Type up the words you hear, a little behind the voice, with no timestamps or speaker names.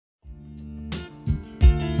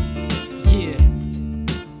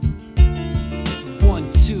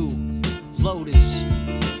Lotus,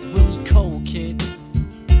 Willy cold, kid.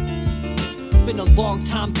 Been a long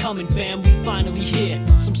time coming, fam, we finally here.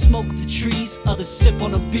 Some smoke up the trees, others sip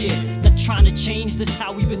on a beer. Not trying to change this,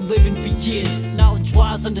 how we've been living for years.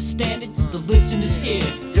 Knowledge-wise, understanding, the listener's ear.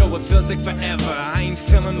 Yo, it feels like forever, I ain't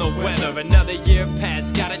feeling the weather. Another year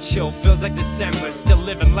passed, gotta chill, feels like December. Still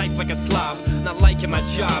living life like a slob, not liking my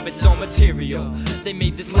job, it's all material. They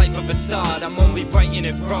made this life a facade, I'm only writing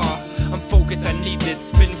it raw. I'm focused, I need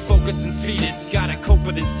this, been focused since fetus. Gotta cope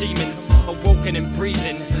with his demons, awoken and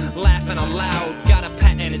breathing. Laughing aloud, got a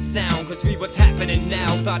patented sound. Cause read what's happening now,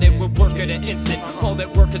 thought it would work at an instant. All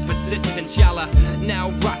that work is persistence, y'all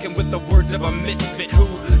now rocking with the words of a misfit.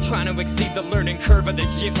 Who trying to exceed the learning curve of the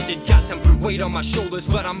gifted. Got some weight on my shoulders,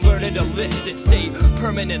 but I'm learning to lift it. Stay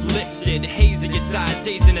permanent lifted, hazy as eyes,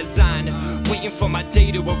 days in a zine. Waiting for my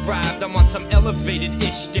day to arrive, I'm on some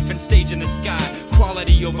elevated-ish, different stage in the sky.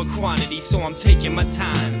 Quality over quantity, so I'm taking my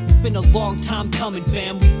time. Been a long time coming,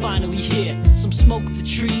 fam, we finally here. Some smoke up the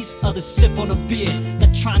trees, others sip on a beer.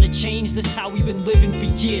 Not trying to change this, how we've been living for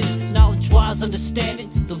years. Knowledge-wise,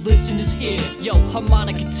 understanding, the listener's ear. Yo,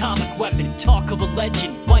 harmonic atomic weapon, talk of a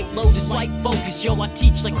legend. White Lotus, light focus, yo, I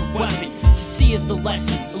teach like a weapon. To see is the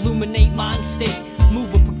lesson, illuminate mind state.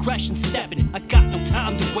 Move with progression, stepping, I got no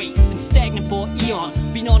time to wait. Been stagnant for an eon,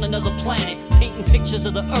 been on another planet. Painting pictures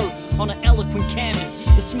of the earth on an eloquent canvas.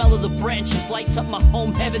 The smell of the branches lights up my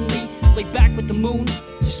home heavenly. Lay back with the moon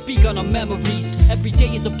to speak on our memories. Every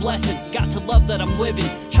day is a blessing, got to love that I'm living.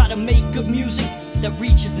 Try to make good music that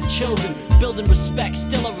reaches the children. Building respect,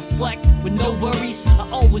 still I reflect with no worries. I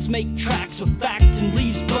always make tracks with facts and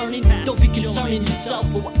leaves burning. Don't be concerning yourself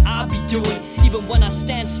with what I be doing. Even when I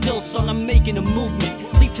stand still, son, I'm making a movement.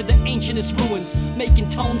 Leap to the ancientest ruins, making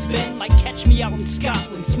tones bend. Might catch me out in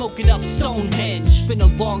Scotland, smoking up Stonehenge. Been a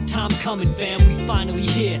long time coming, fam, we finally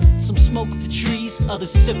here. Some smoke up the trees,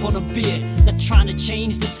 others sip on a beer. Not trying to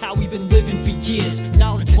change this, how we've been living for years.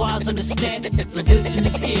 Knowledge-wise, understanding, the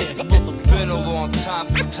listener's ear. Been a long time.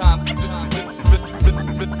 Been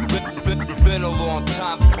a long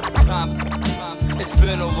time. It's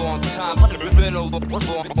been a long time. Been a long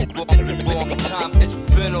time. It's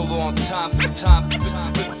been a long time.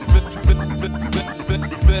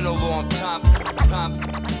 Been a long time.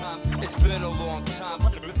 It's been a long time.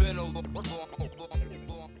 Been a long time.